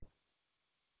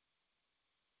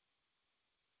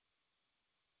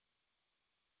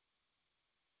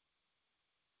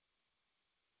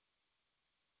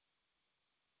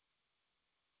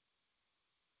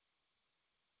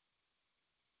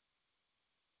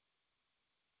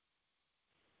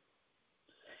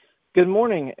Good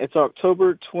morning. It's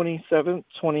October 27th,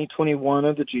 2021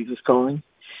 of the Jesus Calling.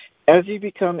 As you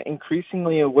become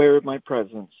increasingly aware of my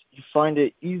presence, you find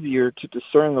it easier to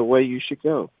discern the way you should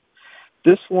go.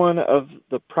 This one of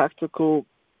the practical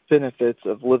benefits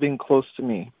of living close to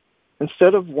me.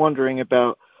 Instead of wondering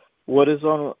about what is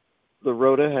on the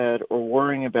road ahead or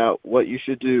worrying about what you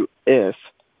should do if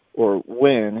or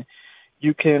when,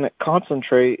 you can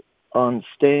concentrate on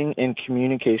staying in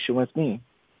communication with me.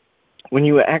 When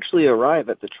you actually arrive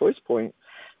at the choice point,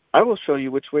 I will show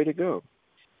you which way to go.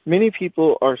 Many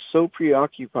people are so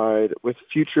preoccupied with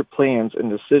future plans and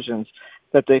decisions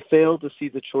that they fail to see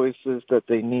the choices that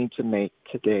they need to make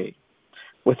today.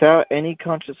 Without any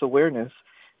conscious awareness,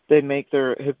 they make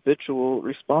their habitual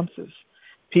responses.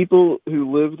 People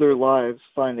who live their lives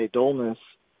find a dullness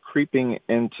creeping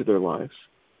into their lives.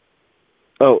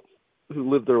 Who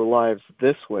live their lives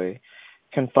this way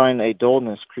can find a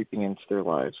dullness creeping into their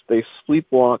lives. They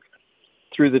sleepwalk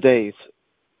through the days,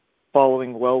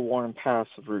 following well-worn paths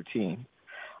of routine.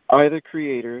 I, the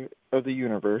creator of the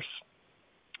universe,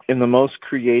 am the most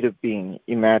creative being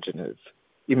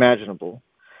imaginable.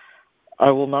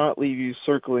 I will not leave you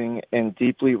circling in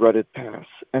deeply rutted paths.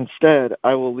 Instead,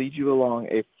 I will lead you along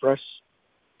a fresh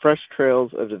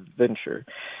trails of adventure,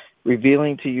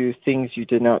 revealing to you things you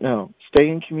did not know. Stay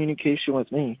in communication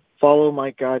with me. Follow my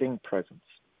guiding presence.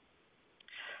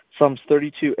 Psalms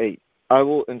 32:8. I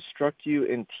will instruct you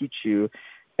and teach you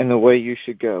in the way you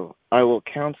should go. I will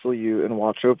counsel you and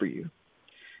watch over you.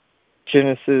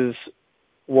 Genesis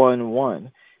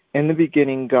 1:1. In the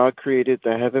beginning, God created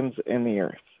the heavens and the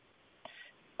earth.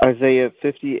 Isaiah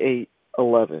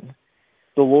 58:11.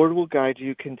 The Lord will guide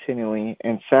you continually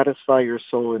and satisfy your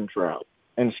soul in drought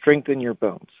and strengthen your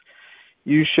bones.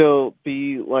 You shall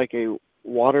be like a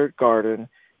watered garden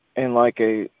and like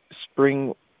a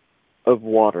spring of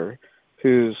water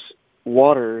whose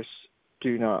waters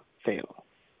do not fail.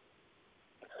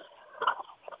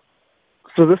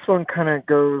 So this one kind of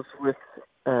goes with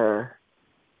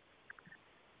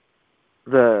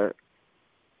the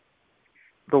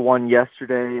one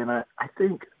yesterday, and I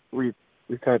think we've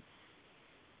had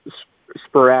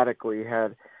sporadically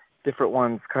had different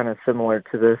ones kind of similar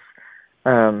to this,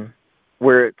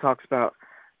 where it talks about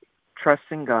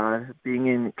trusting God, being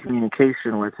in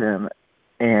communication with Him,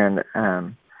 and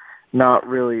not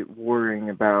really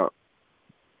worrying about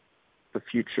the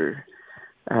future,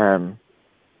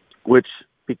 which,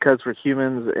 because we're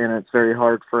humans and it's very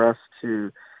hard for us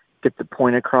to get the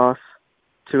point across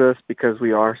to us because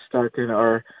we are stuck in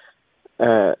our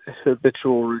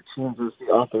habitual routines, as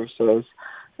the author says,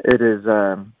 it is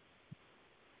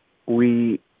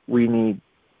we need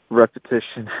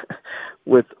repetition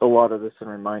with a lot of this and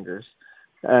reminders,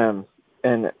 and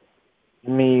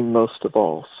me most of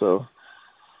all. So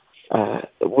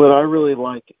what I really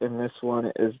like in this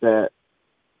one is that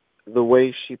the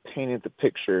way she painted the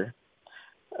picture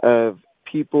of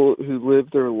people who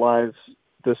live their lives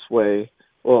this way.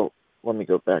 Well, let me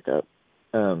go back up.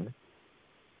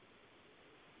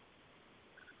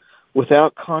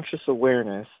 Without conscious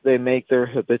awareness, they make their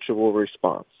habitual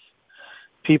response.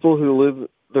 People who live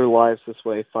their lives this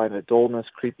way find a dullness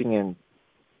creeping in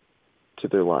to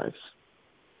their lives.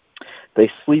 They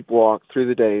sleepwalk through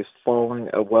the days, following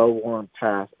a well-worn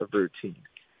path of routine.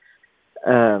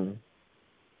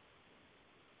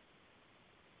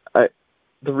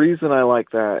 The reason I like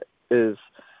that is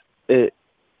it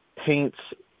paints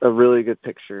a really good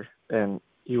picture, and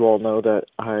you all know that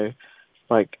I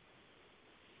like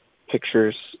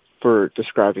pictures for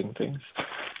describing things.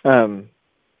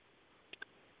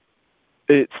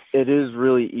 It is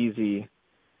really easy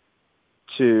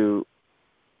to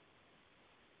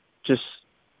just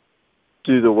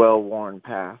do the well-worn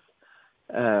path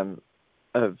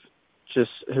of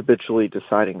just habitually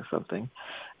deciding something.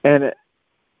 And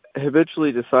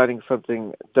habitually deciding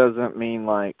something doesn't mean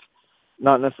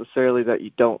not necessarily that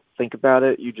you don't think about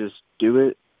it, you just do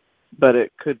it, but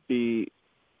it could be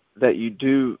that you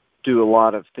do a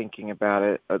lot of thinking about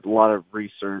it, a lot of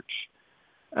research,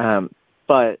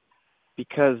 but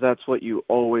because that's what you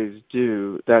always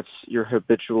do, that's your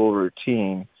habitual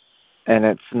routine, and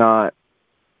it's not,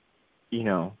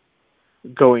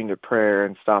 going to prayer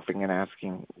and stopping and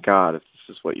asking God if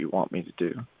this is what you want me to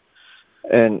do.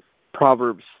 And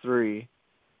Proverbs 3,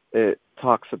 it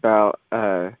talks about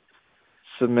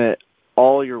submit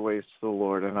all your ways to the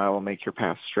Lord, and I will make your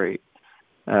path straight.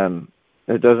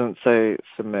 It doesn't say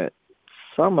submit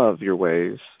some of your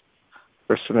ways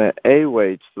or submit a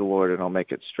way to the Lord, and I'll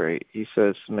make it straight. He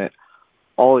says submit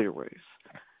all your ways.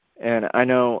 And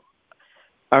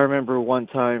I remember one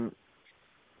time,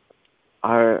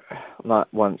 not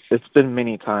once, it's been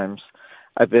many times,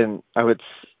 I would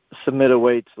submit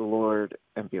away to the Lord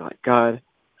and be like, God,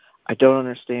 I don't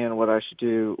understand what I should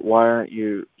do. Why aren't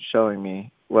you showing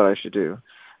me what I should do?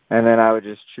 And then I would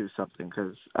just choose something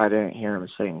because I didn't hear him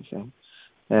say anything.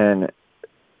 And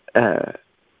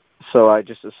so I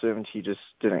just assumed he just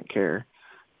didn't care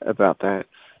about that.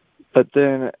 But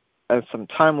then as some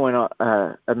time went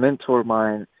on, a mentor of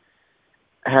mine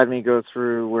had me go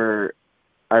through where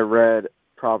I read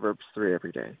Proverbs 3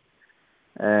 every day.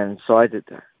 And so I did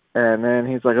that. And then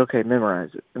he's like, okay,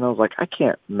 memorize it. And I was like, I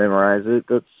can't memorize it.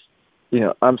 That's,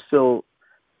 I'm still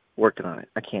working on it.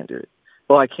 I can't do it.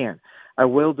 Well, I can. I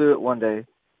will do it one day.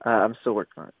 I'm still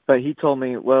working on it. But he told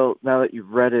me, well, now that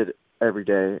you've read it every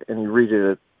day and you read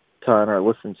it a ton or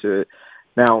listen to it,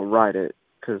 now write it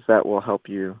because that will help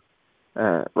you.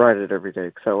 Write it every day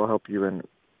because that will help you in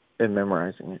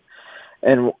memorizing it.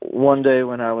 And one day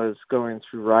when I was going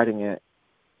through writing it,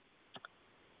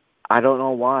 I don't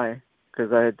know why,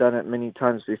 because I had done it many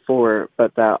times before,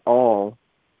 but that all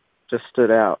just stood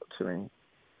out to me.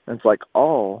 And it's like,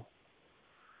 all?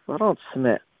 Well, I don't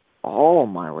submit all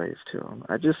my ways to him.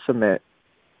 I just submit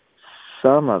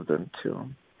some of them to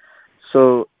him.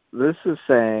 So this is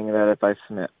saying that if I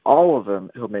submit all of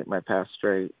them, he'll make my path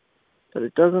straight. But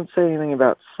it doesn't say anything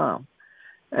about some.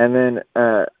 And then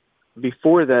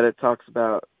before that, it talks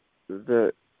about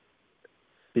the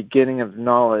beginning of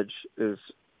knowledge is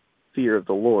fear of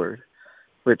the Lord,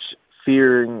 which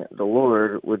fearing the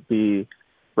Lord would be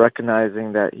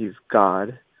recognizing that he's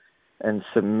God and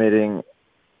submitting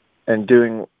and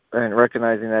doing and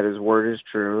recognizing that his word is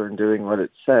true and doing what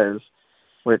it says,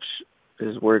 which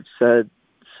his word said,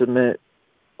 submit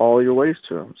all your ways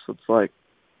to him. So it's like,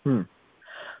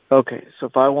 okay, so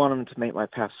if I want him to make my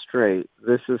path straight,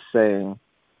 this is saying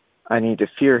I need to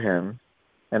fear him,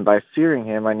 and by fearing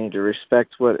him, I need to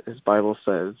respect what his Bible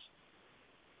says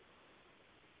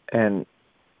and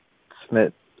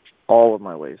submit all of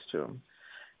my ways to him.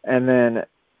 And then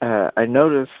I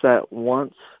noticed that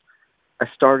once I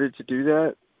started to do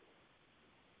that,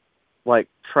 like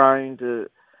trying to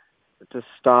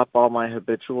stop all my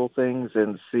habitual things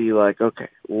and see like, okay,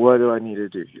 what do I need to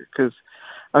do here? Because,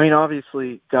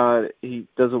 obviously, God, he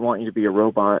doesn't want you to be a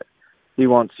robot. He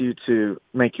wants you to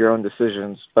make your own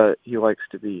decisions, but he likes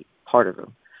to be part of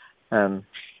them.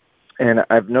 And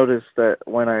I've noticed that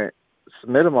when I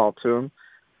submit them all to him,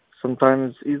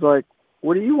 sometimes he's like,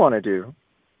 what do you want to do?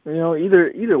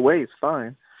 Either way is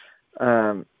fine.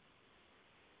 I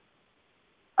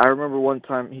remember one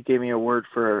time he gave me a word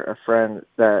for a friend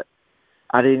that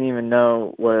I didn't even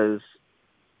know was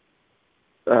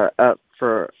up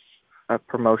for a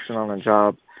promotion on a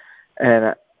job.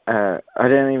 And I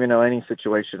didn't even know any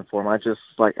situation for him. I just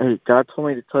like, hey, God told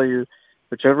me to tell you,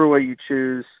 whichever way you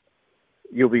choose,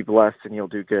 you'll be blessed and you'll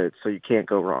do good. So you can't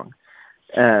go wrong.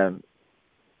 And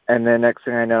then next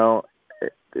thing I know,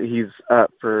 he's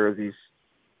up for these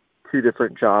 2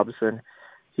 different jobs, and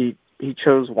he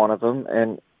chose one of them,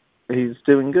 and he's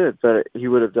doing good. But he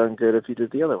would have done good if he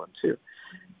did the other one too.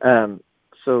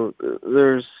 So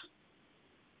there's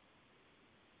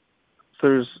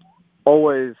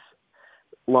always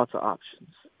lots of options.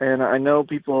 And I know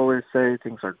people always say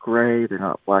things are gray, they're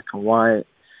not black and white.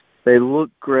 They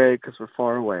look gray because we're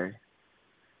far away.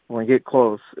 When we get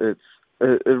close, it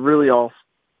really all,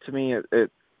 to me,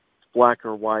 it's black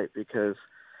or white because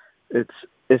it's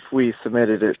if we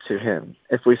submitted it to him.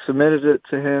 If we submitted it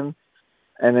to him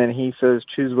and then he says,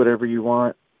 choose whatever you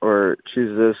want or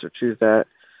choose this or choose that,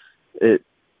 it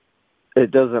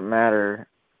doesn't matter.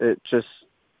 It's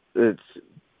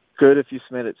good if you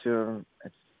submit it to him.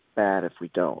 It's bad if we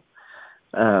don't.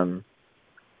 And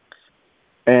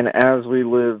as we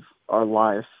live our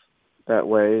life that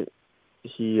way,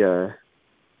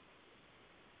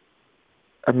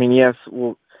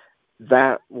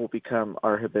 that will become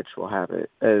our habitual habit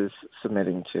as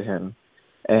submitting to him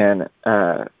and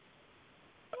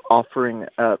offering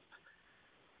up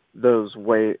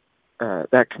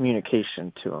that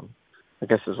communication to him, I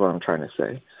guess is what I'm trying to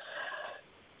say.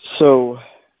 So,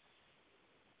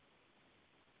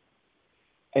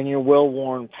 and your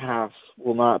well-worn paths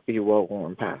will not be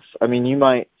well-worn paths. You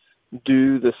might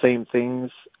do the same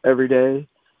things every day,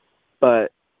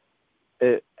 but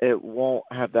it won't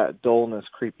have that dullness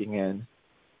creeping in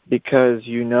because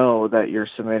you know that you're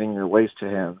submitting your ways to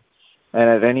him. And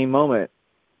at any moment,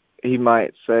 he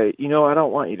might say, I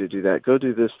don't want you to do that. Go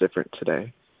do this different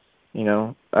today.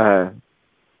 You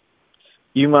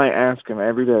might ask him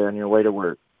every day on your way to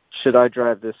work, should I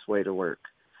drive this way to work?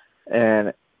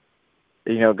 And,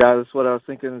 God, this is what I was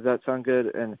thinking. Does that sound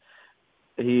good? And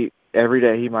every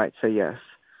day he might say yes.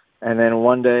 And then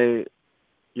one day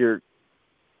you're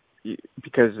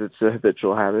because it's a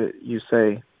habitual habit, you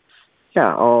say,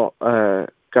 yeah,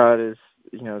 God is,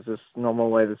 is this normal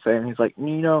way to say, and he's like,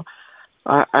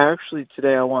 I actually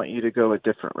today I want you to go a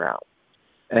different route.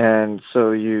 And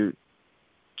so you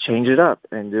change it up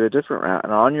and do a different route.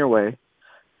 And on your way,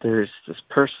 there's this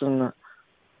person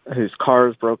whose car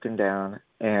is broken down,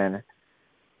 and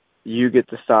you get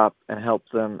to stop and help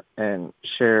them and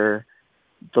share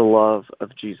the love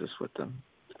of Jesus with them.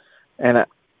 And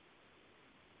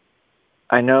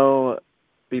I know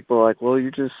people are like, well, you're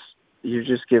just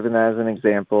giving that as an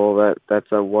example,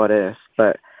 that's a what if,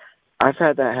 but I've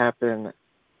had that happen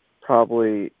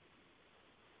probably,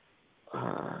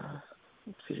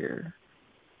 let's see here,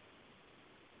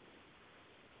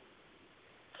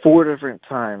 4 different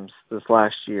times this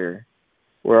last year.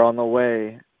 We're on the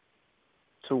way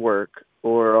to work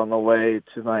or on the way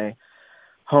to my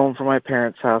home from my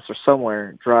parents' house or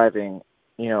somewhere driving.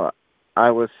 I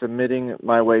was submitting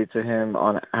my way to him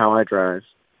on how I drive,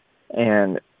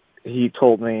 and he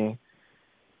told me,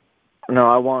 no,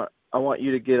 I want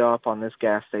you to get off on this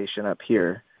gas station up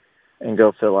here and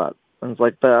go fill up. I was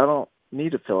like, but I don't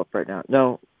need to fill up right now.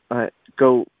 No,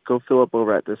 go fill up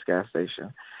over at this gas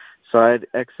station. So I'd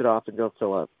exit off and go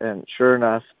fill up. And sure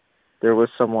enough, there was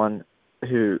someone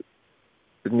who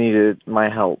needed my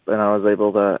help, and I was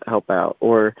able to help out.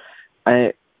 Or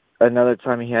another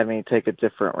time he had me take a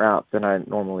different route than I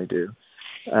normally do.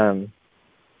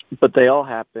 But they all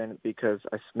happened because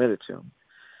I submitted to him.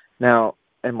 Now,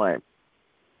 am I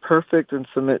perfect and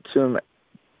submit to him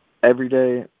every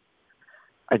day?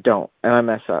 I don't, and I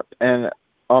mess up. And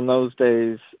on those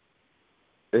days,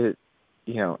 people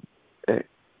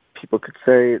could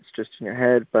say it's just in your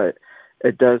head, but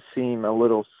it does seem a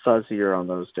little fuzzier on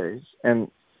those days.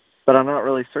 But I'm not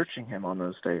really searching him on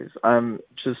those days. I'm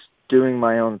just doing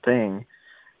my own thing.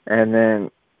 And then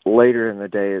later in the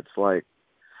day, it's like,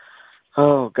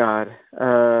 oh, God,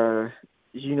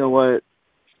 you know what?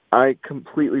 I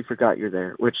completely forgot you're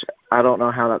there, which I don't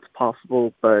know how that's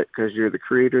possible, but because you're the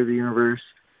creator of the universe,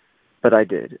 but I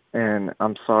did. And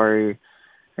I'm sorry.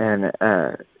 And,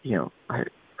 I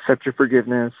accept your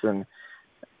forgiveness, and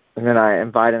then I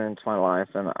invite him into my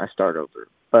life, and I start over.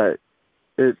 But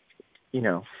we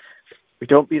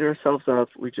don't beat ourselves up.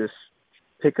 We just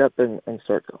pick up and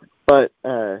start going. But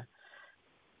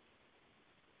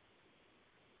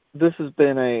this has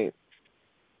been a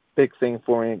big thing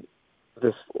for me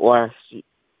this last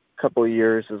couple of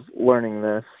years, is learning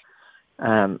this,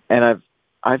 and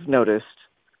I've noticed,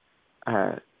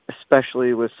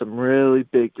 especially with some really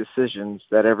big decisions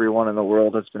that everyone in the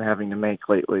world has been having to make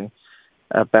lately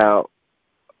about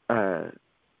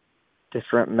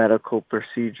different medical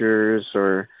procedures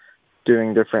or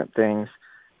doing different things.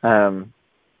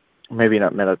 Maybe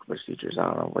not medical procedures, I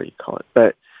don't know what you call it.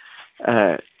 But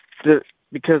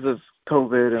because of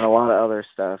COVID and a lot of other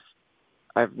stuff,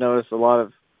 I've noticed a lot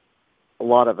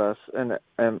of us, and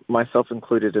myself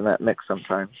included in that mix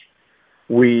sometimes,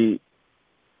 we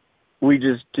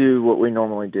just do what we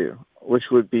normally do,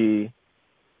 which would be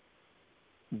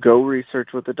go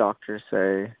research what the doctors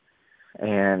say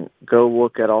and go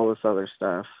look at all this other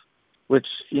stuff, which,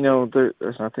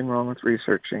 there's nothing wrong with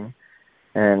researching,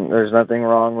 and there's nothing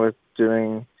wrong with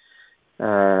doing,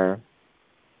 I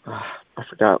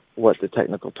forgot what the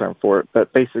technical term for it,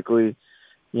 but basically,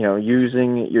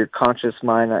 using your conscious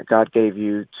mind that God gave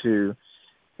you to,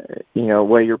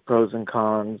 weigh your pros and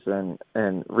cons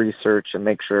and research and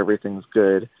make sure everything's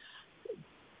good.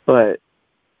 But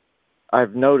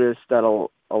I've noticed that a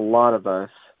lot of us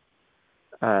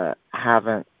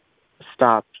haven't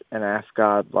stopped and asked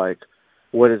God, like,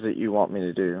 what is it you want me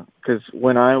to do? Because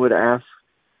when I would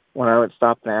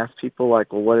stop and ask people,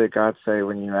 like, well, what did God say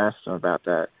when you asked them about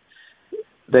that?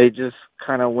 They just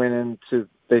kind of went into,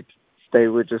 they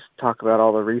would just talk about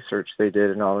all the research they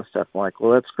did and all this stuff. I'm like,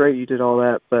 well, that's great, you did all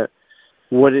that, but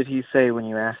what did he say when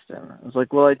you asked him? I was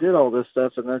like, well, I did all this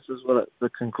stuff, and this is what the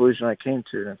conclusion I came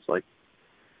to. And it's like,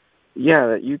 yeah,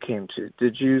 that you came to.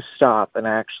 Did you stop and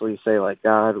actually say, like,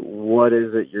 God, what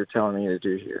is it you're telling me to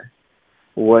do here?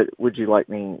 What would you like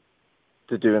me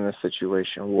to do in this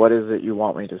situation? What is it you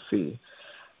want me to see?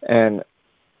 And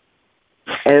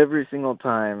every single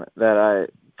time that I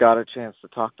got a chance to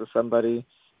talk to somebody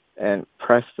and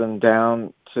press them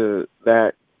down to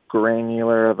that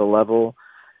granular of a level,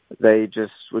 they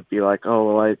just would be like,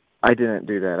 oh, well, I didn't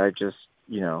do that. I just,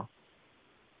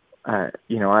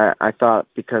 I thought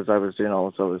because I was doing all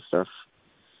this other stuff,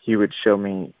 he would show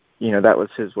me, that was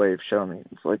his way of showing me.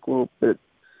 It's like, well, but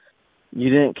you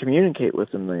didn't communicate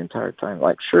with him the entire time.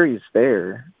 Like, sure, he's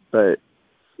there, but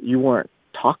you weren't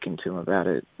talking to him about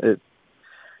it. It's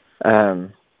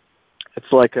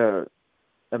like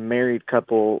a married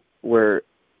couple where,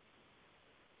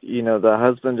 the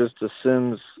husband just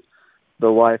assumes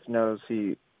the wife knows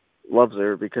he loves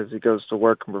her because he goes to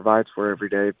work and provides for her every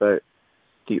day, but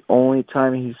the only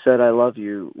time he said "I love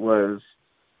you" was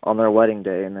on their wedding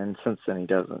day, and then since then he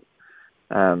doesn't.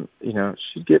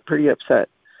 She'd get pretty upset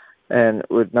and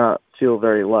would not feel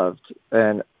very loved,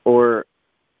 or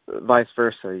vice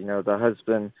versa. The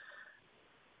husband,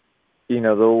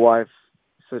 the wife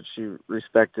said she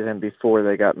respected him before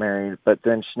they got married, but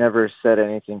then she never said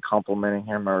anything complimenting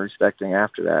him or respecting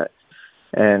after that.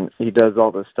 And he does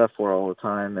all this stuff for her all the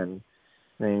time, and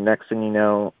then next thing you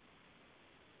know,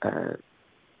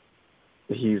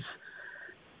 he's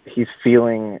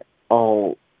feeling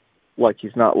all like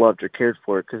he's not loved or cared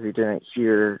for because he didn't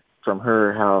hear from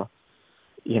her how,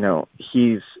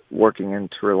 he's working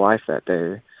into her life that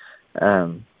day.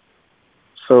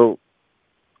 So,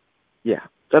 yeah,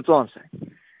 that's all I'm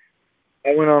saying.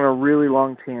 I went on a really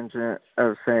long tangent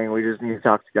of saying we just need to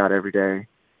talk to God every day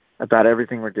about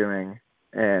everything we're doing,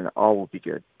 and all will be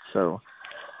good. So,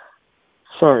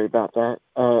 sorry about that.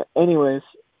 Anyways,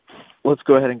 let's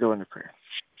go ahead and go into prayer.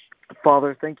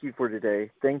 Father, thank you for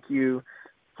today. Thank you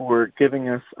for giving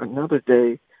us another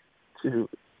day to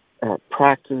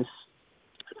practice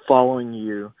following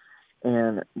you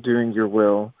and doing your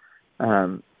will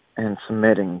and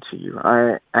submitting to you.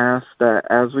 I ask that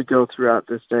as we go throughout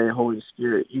this day, Holy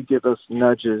Spirit, you give us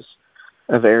nudges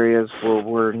of areas where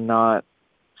we're not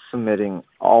submitting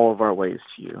all of our ways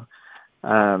to you.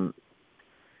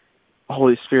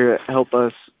 Holy Spirit, help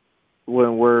us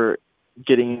when we're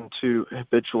getting into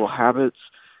habitual habits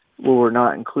where we're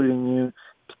not including you,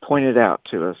 to point it out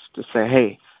to us, to say,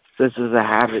 hey, this is a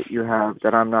habit you have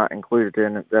that I'm not included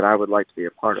in, that I would like to be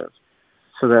a part of,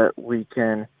 so that we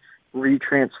can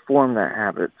retransform that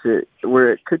habit to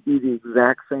where it could be the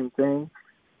exact same thing,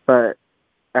 but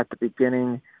at the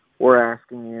beginning, we're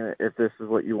asking you if this is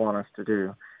what you want us to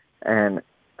do. And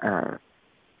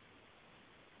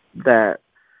that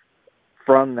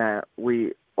from that,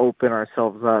 we open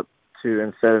ourselves up to,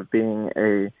 instead of being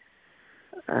an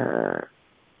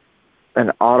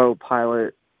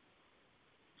autopilot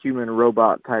human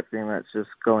robot type thing that's just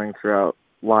going throughout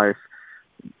life,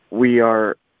 we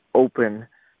are open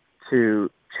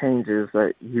to changes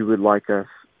that you would like us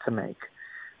to make.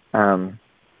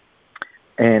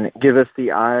 And give us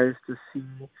the eyes to see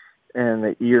and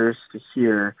the ears to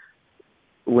hear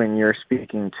when you're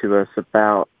speaking to us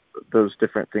about those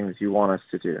different things you want us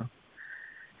to do.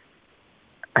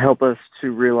 Help us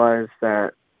to realize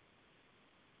that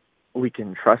we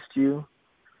can trust you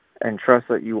and trust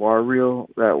that you are real,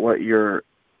 that what your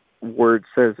word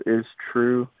says is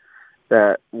true,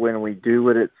 that when we do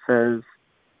what it says,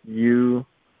 you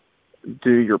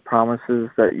do your promises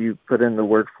that you put in the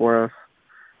word for us,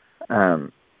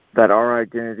 that our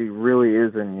identity really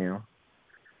is in you,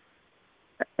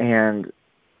 and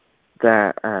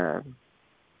that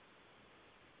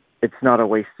it's not a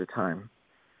waste of time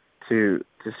to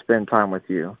spend time with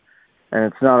you, and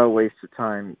it's not a waste of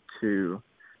time to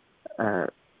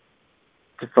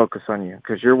focus on you,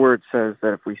 because your word says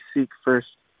that if we seek first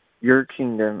your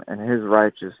kingdom and his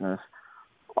righteousness,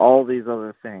 all these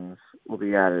other things will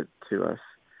be added to us.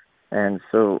 And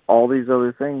so all these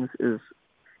other things is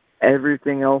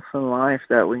everything else in life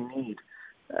that we need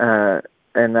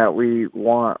and that we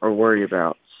want or worry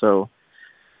about. So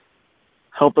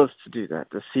help us to do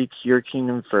that, to seek your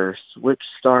kingdom first, which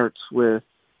starts with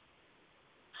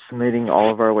submitting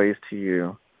all of our ways to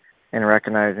you and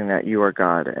recognizing that you are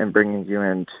God and bringing you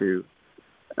into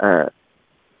a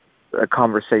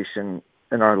conversation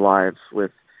in our lives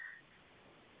with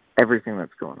everything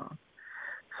that's going on.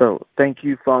 So thank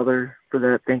you, Father, for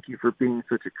that. Thank you for being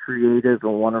such a creative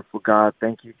and wonderful God.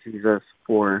 Thank you, Jesus,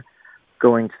 for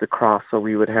going to the cross so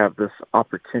we would have this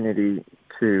opportunity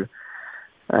to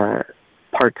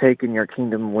partake in your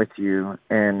kingdom with you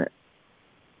and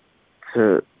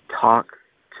to talk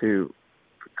to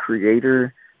the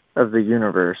creator of the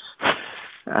universe.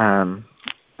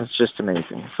 It's just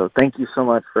amazing. So thank you so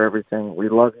much for everything. We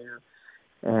love you,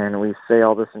 and we say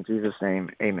all this in Jesus' name.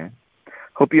 Amen.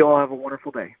 Hope you all have a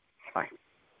wonderful day. Bye.